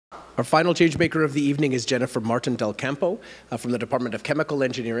Our final changemaker of the evening is Jennifer MARTIN DEL CAMPO from the Department of Chemical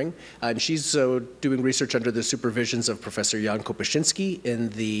Engineering. And she's doing research under the supervisions of Professor Jan Kopuscinski in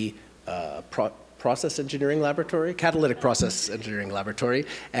the Process Engineering Laboratory, Catalytic Process Engineering Laboratory,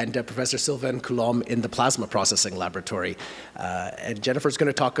 and Professor Sylvain Coulombe in the Plasma Processing Laboratory. And Jennifer's going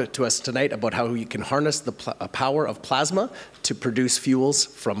to talk to us tonight about how you can harness the power of plasma to produce fuels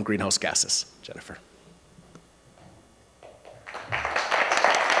from greenhouse gases. Jennifer.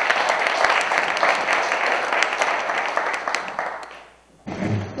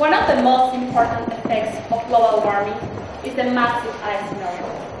 One of the most important effects of global warming is the massive ice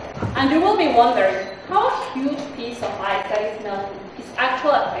melting. And you will be wondering how a huge piece of ice that is melting is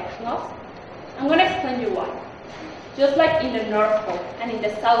actually affecting us. I'm going to explain you why. Just like in the North Pole and in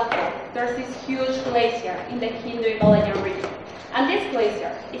the South Pole, there's this huge glacier in the Hindu-Himalayan region. And this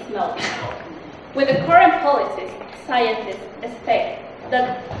glacier is melting. With the current policies, scientists expect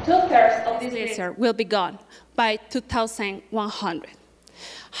that 2/3 of this glacier will be gone by 2100.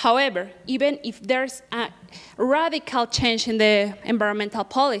 However, even if there's a radical change in the environmental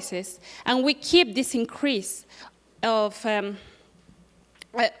policies, and we keep this increase of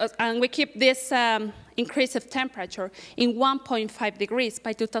temperature in 1.5 degrees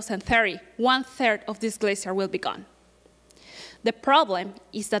by 2030, 1/3 of this glacier will be gone. The problem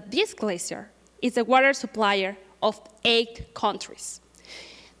is that this glacier is a water supplier of 8 countries.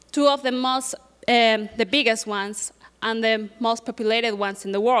 2 of the biggest ones and the most populated ones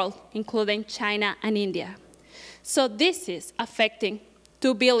in the world, including China and India. So this is affecting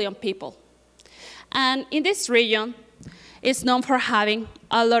 2 billion people. And in this region, it's known for having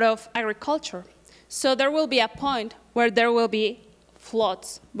a lot of agriculture. So there will be a point where there will be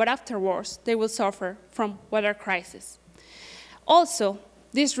floods, but afterwards, they will suffer from water crisis. Also,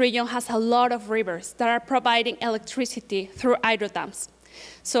 this region has a lot of rivers that are providing electricity through hydro dams.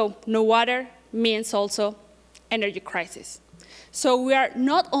 So no water means also energy crisis. So we are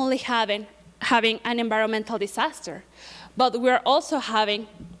not only having an environmental disaster, but we are also having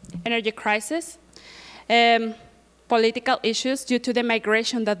energy crisis, political issues due to the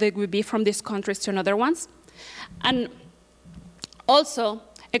migration that there will be from these countries to another ones, and also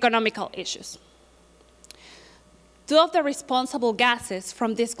economical issues. 2 of the responsible gases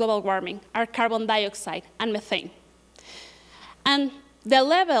from this global warming are carbon dioxide and methane. And the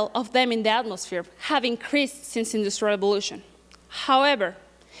level of them in the atmosphere have increased since the Industrial Revolution. However,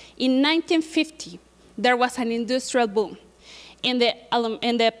 in 1950, there was an industrial boom in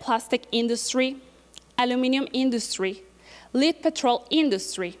the plastic industry, aluminum industry, lead petrol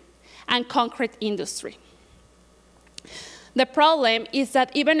industry, and concrete industry. The problem is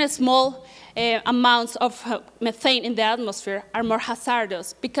that even small amounts of methane in the atmosphere are more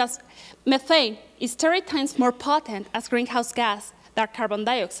hazardous because methane is 30 times more potent as greenhouse gas than carbon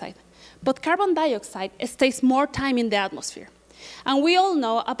dioxide. But carbon dioxide stays more time in the atmosphere. And we all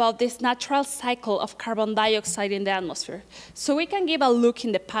know about this natural cycle of carbon dioxide in the atmosphere. So we can give a look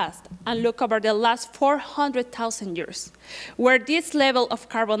in the past and look over the last 400,000 years, where this level of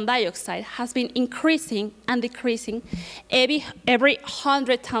carbon dioxide has been increasing and decreasing every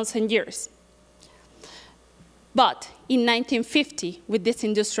 100,000 years. But in 1950, with this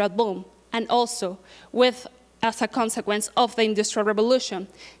industrial boom, and also as a consequence of the Industrial Revolution,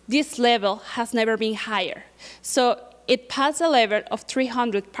 this level has never been higher. So it passed a level of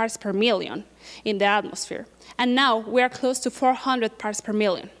 300 parts per million in the atmosphere. And now we are close to 400 parts per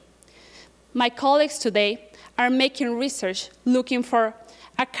million. My colleagues today are making research looking for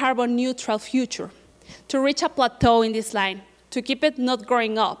a carbon neutral future, to reach a plateau in this line, to keep it not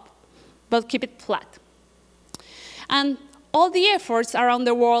growing up, but keep it flat. And all the efforts around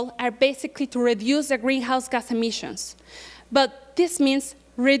the world are basically to reduce the greenhouse gas emissions. But this means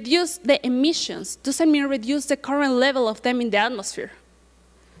reduce the emissions, doesn't mean reduce the current level of them in the atmosphere.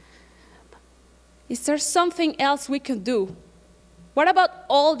 Is there something else we can do? What about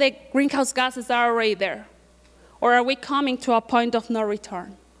all the greenhouse gases that are already there? Or are we coming to a point of no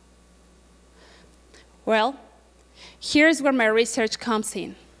return? Well, here's where my research comes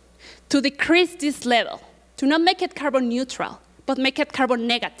in. To decrease this level, to not make it carbon neutral, but make it carbon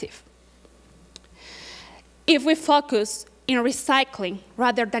negative. If we focus in recycling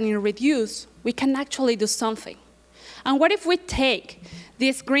rather than in reduce, we can actually do something. And what if we take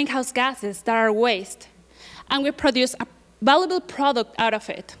these greenhouse gases that are waste and we produce a valuable product out of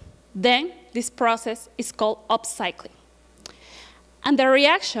it? Then this process is called upcycling. And the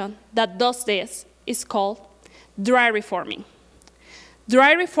reaction that does this is called dry reforming.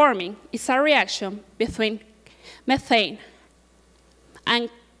 Dry reforming is a reaction between methane and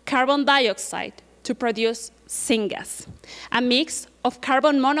carbon dioxide to produce syngas, a mix of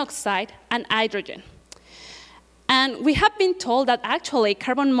carbon monoxide and hydrogen. And we have been told that actually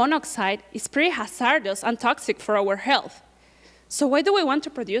carbon monoxide is pretty hazardous and toxic for our health. So why do we want to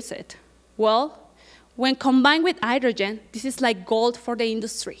produce it? Well, when combined with hydrogen, this is like gold for the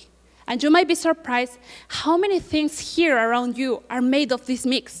industry. And you might be surprised how many things here around you are made of this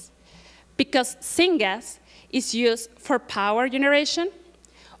mix. Because syngas is used for power generation,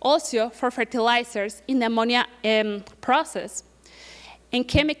 also for fertilizers in the ammonia process, and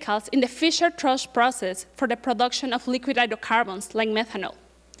chemicals in the Fischer-Tropsch process for the production of liquid hydrocarbons like methanol.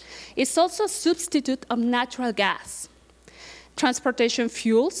 It's also a substitute of natural gas, transportation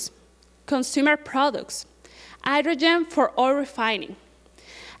fuels, consumer products, hydrogen for oil refining,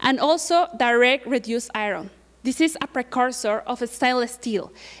 and also direct reduced iron. This is a precursor of stainless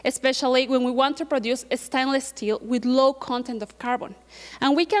steel, especially when we want to produce stainless steel with low content of carbon.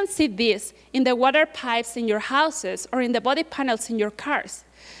 And we can see this in the water pipes in your houses or in the body panels in your cars.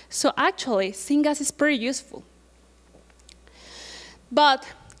 So actually, syngas is pretty useful. But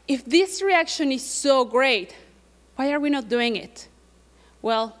if this reaction is so great, why are we not doing it?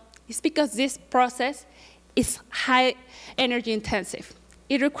 Well, it's because this process is high energy intensive.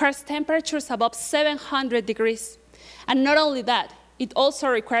 It requires temperatures above 700 degrees. And not only that, it also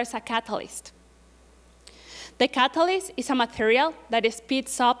requires a catalyst. The catalyst is a material that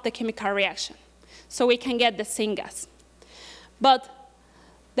speeds up the chemical reaction, so we can get the syngas. But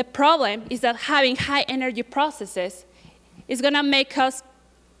the problem is that having high energy processes is going to make us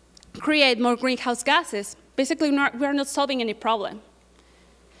create more greenhouse gases. Basically, we are not solving any problem.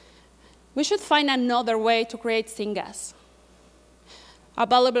 We should find another way to create syngas, a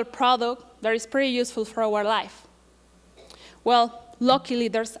valuable product that is pretty useful for our life. Well, luckily,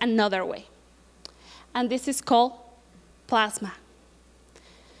 there's another way. And this is called plasma.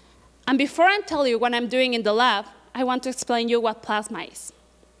 And before I tell you what I'm doing in the lab, I want to explain you what plasma is.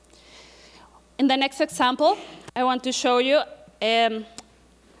 In the next example, I want to show you in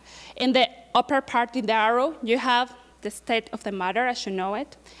the upper part in the arrow, you have the state of the matter as you know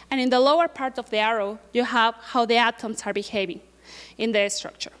it. And in the lower part of the arrow, you have how the atoms are behaving in the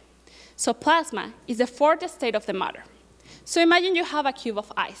structure. So plasma is the fourth state of the matter. So imagine you have a cube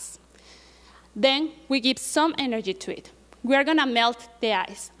of ice. Then we give some energy to it. We are going to melt the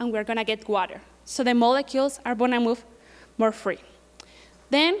ice, and we're going to get water. So the molecules are going to move more free.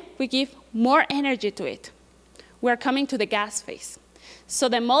 Then we give more energy to it. We're coming to the gas phase. So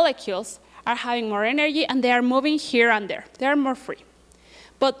the molecules are having more energy, and they are moving here and there. They are more free.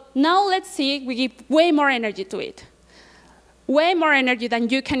 But now let's see, we give way more energy to it. Way more energy than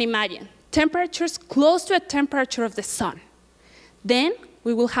you can imagine. Temperatures close to the temperature of the sun. Then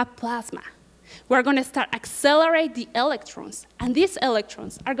we will have plasma. We're going to start accelerate the electrons, and these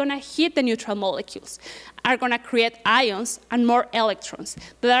electrons are going to hit the neutral molecules, are going to create ions and more electrons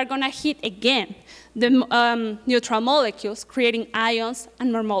that are going to hit again the neutral molecules, creating ions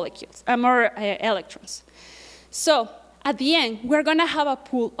and more molecules, more electrons. So at the end, we're going to have a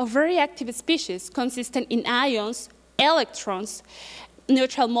pool of very active species consistent in ions, electrons,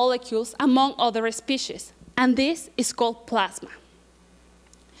 neutral molecules, among other species. And this is called plasma.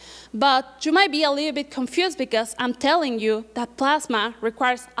 But you might be a little bit confused because I'm telling you that plasma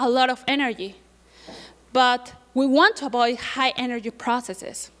requires a lot of energy. But we want to avoid high energy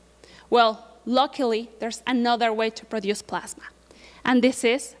processes. Well, luckily, there's another way to produce plasma. And this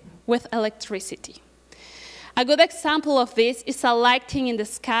is with electricity. A good example of this is a lighting in the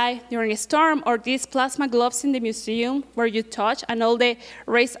sky during a storm, or these plasma globes in the museum where you touch and all the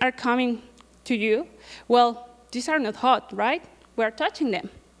rays are coming to you. Well, these are not hot, right? We're touching them.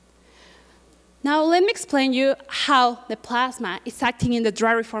 Now let me explain you how the plasma is acting in the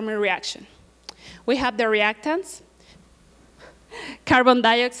dry reforming reaction. We have the reactants, carbon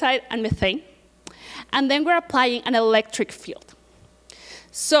dioxide and methane, and then we're applying an electric field.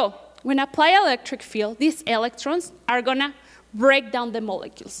 So when I apply electric field, these electrons are going to break down the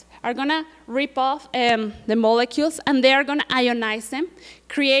molecules, are going to rip off the molecules, and they are going to ionize them,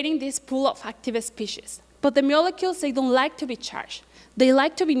 creating this pool of active species. But the molecules, they don't like to be charged. They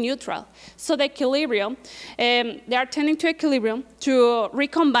like to be neutral. So the equilibrium, they are tending to equilibrium to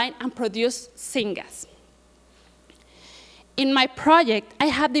recombine and produce syngas. In my project, I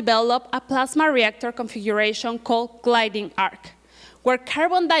have developed a plasma reactor configuration called gliding arc, where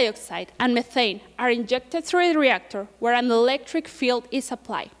carbon dioxide and methane are injected through the reactor where an electric field is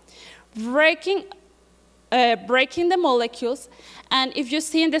applied, breaking the molecules. And if you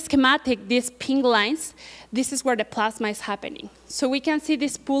see in the schematic these pink lines, this is where the plasma is happening. So we can see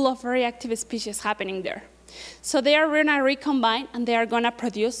this pool of very active species happening there. So they are going to recombine, and they are going to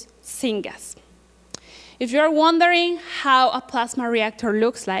produce syngas. if you're wondering how a plasma reactor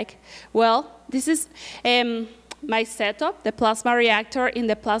looks like, well, this is my setup, the plasma reactor in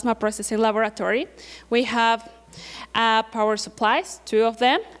the plasma processing laboratory. We have power supplies, 2 of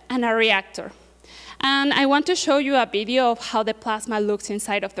them, and a reactor. And I want to show you a video of how the plasma looks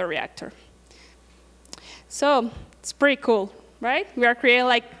inside of the reactor. So it's pretty cool, right? We are creating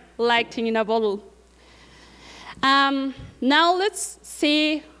like lighting in a bottle. Now let's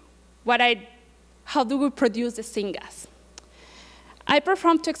see how do we produce the syngas. I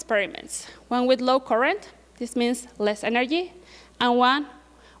performed 2 experiments, one with low current, this means less energy, and one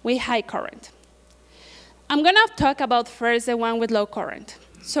with high current. I'm going to talk about first the one with low current.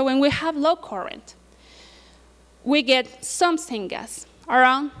 So when we have low current, we get some syngas,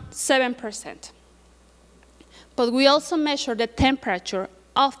 around 7%. But we also measure the temperature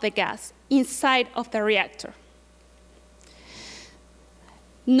of the gas inside of the reactor.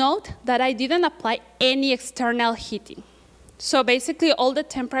 Note that I didn't apply any external heating. So basically, all the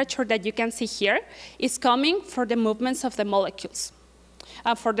temperature that you can see here is coming for the movements of the molecules,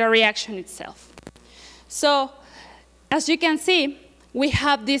 for the reaction itself. So as you can see, we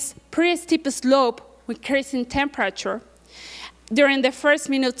have this pretty steep slope with increasing temperature during the first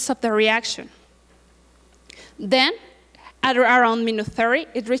minutes of the reaction. Then, at around minute 30,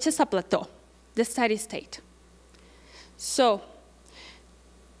 it reaches a plateau, the steady state. So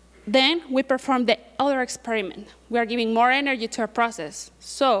then we perform the other experiment. We are giving more energy to our process.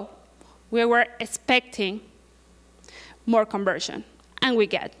 So we were expecting more conversion, and we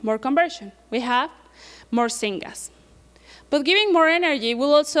get more conversion. We have more syngas. But giving more energy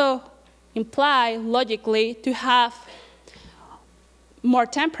will also imply, logically, to have more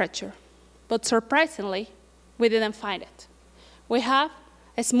temperature. But surprisingly, we didn't find it. We have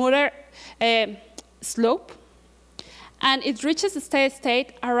a smoother slope, and it reaches the steady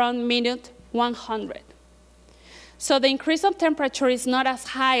state around minute 100. So the increase of temperature is not as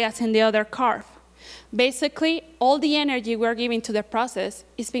high as in the other curve. Basically, all the energy we're giving to the process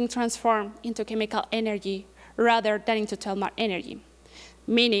is being transformed into chemical energy rather than into thermal energy,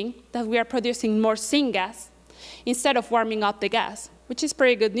 meaning that we are producing more syngas instead of warming up the gas, which is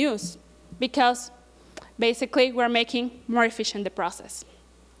pretty good news, because basically we're making more efficient the process.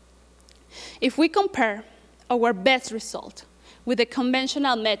 If we compare our best result with the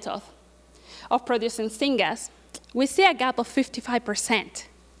conventional method of producing syngas, we see a gap of 55%.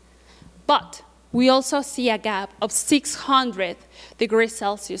 But we also see a gap of 600 degrees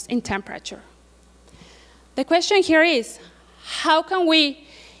Celsius in temperature. The question here is, how can we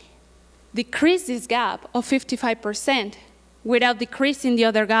decrease this gap of 55% without decreasing the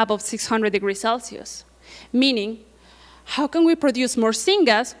other gap of 600 degrees Celsius? Meaning, how can we produce more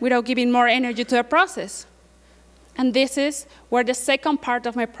syngas without giving more energy to the process? And this is where the second part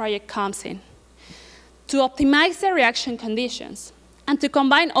of my project comes in. To optimize the reaction conditions and to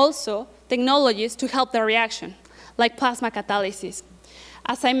combine also technologies to help the reaction, like plasma catalysis.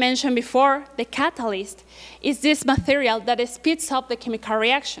 As I mentioned before, the catalyst is this material that speeds up the chemical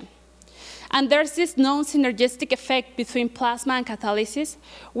reaction. And there's this known synergistic effect between plasma and catalysis,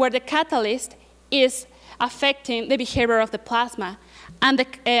 where the catalyst is affecting the behavior of the plasma, and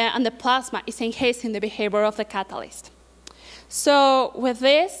the plasma is enhancing the behavior of the catalyst. So with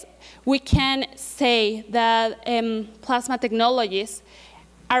this, we can say that plasma technologies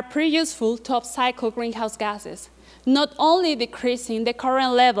are pretty useful to upcycle greenhouse gases, not only decreasing the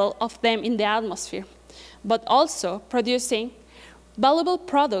current level of them in the atmosphere, but also producing valuable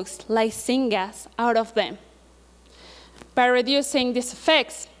products like syngas out of them. By reducing these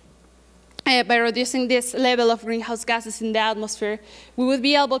effects, by reducing this level of greenhouse gases in the atmosphere, we would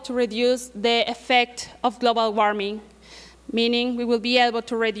be able to reduce the effect of global warming, meaning we will be able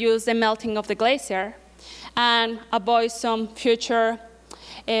to reduce the melting of the glacier and avoid some future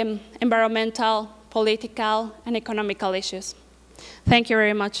environmental, political, and economical issues. Thank you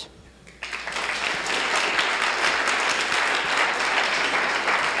very much.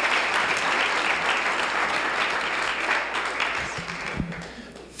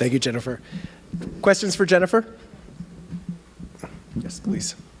 Thank you, Jennifer. Questions for Jennifer? Yes,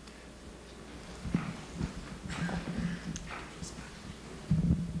 please.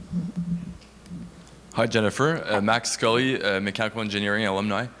 Hi, Jennifer. Max Scully, mechanical engineering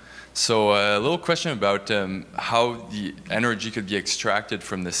alumni. So a little question about how the energy could be extracted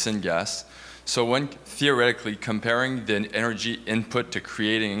from the syngas. So when theoretically comparing the energy input to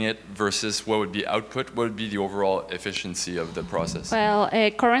creating it versus what would be output, what would be the overall efficiency of the process? Well,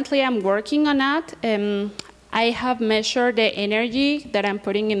 currently I'm working on that. I have measured the energy that I'm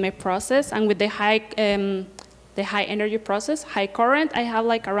putting in my process, and with the high energy process, high current, I have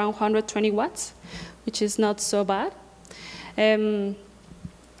like around 120 watts which is not so bad.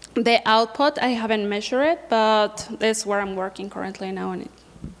 The output, I haven't measured it, but that's where I'm working currently now on it.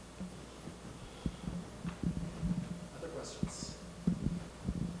 Other questions?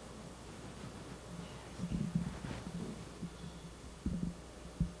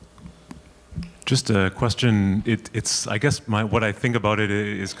 Just a question. It's I guess what I think about it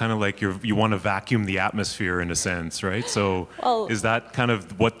is kind of like you want to vacuum the atmosphere in a sense, right? So well, is that kind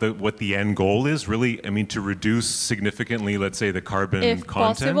of what the end goal is? Really, I mean, to reduce significantly, let's say, the carbon if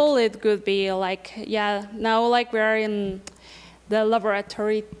content. If possible, it could be like now like we're in the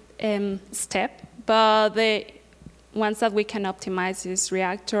laboratory step, but the ones that we can optimize is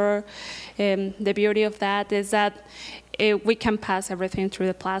reactor. The beauty of that is that we can pass everything through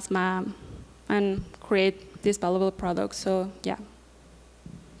the plasma and create these valuable products, so yeah.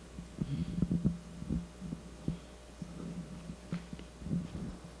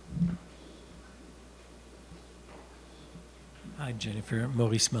 Hi, Jennifer.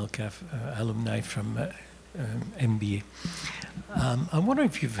 Maurice Melcalf, alumni from MBA. I wonder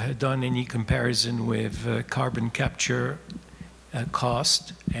if you've done any comparison with carbon capture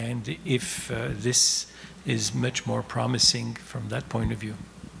cost, and if this is much more promising from that point of view.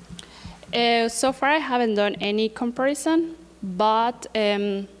 So far, I haven't done any comparison, but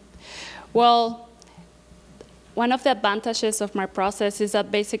well, one of the advantages of my process is that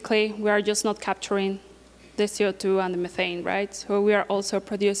basically we are just not capturing the CO2 and the methane, right? So we are also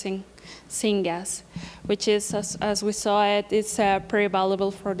producing syngas, which is, as we saw it, it's pretty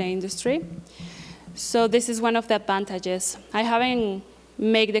valuable for the industry. So this is one of the advantages. I haven't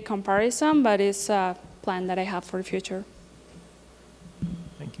made the comparison, but it's a plan that I have for the future.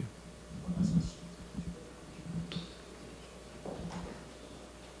 Thank you.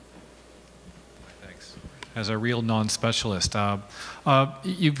 Thanks. As a real non-specialist,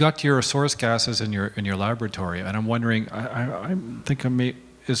 you've got your source gases in your laboratory, and I'm wondering, I think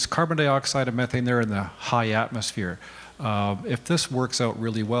is carbon dioxide and methane there in the high atmosphere? If this works out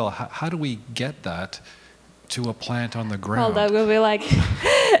really well, how do we get that to a plant on the ground? Well, that will be like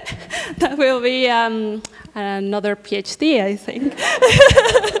that will be another PhD, I think.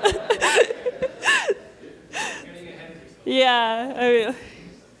 Yeah, I will.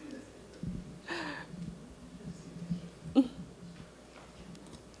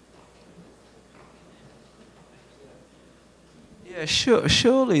 Yeah,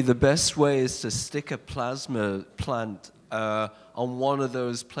 surely the best way is to stick a plasma plant on one of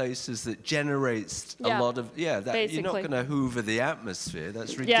those places that generates a lot of, that you're not going to hoover the atmosphere.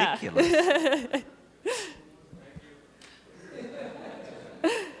 That's ridiculous. Yeah.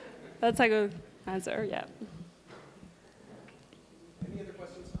 That's a good answer, yeah.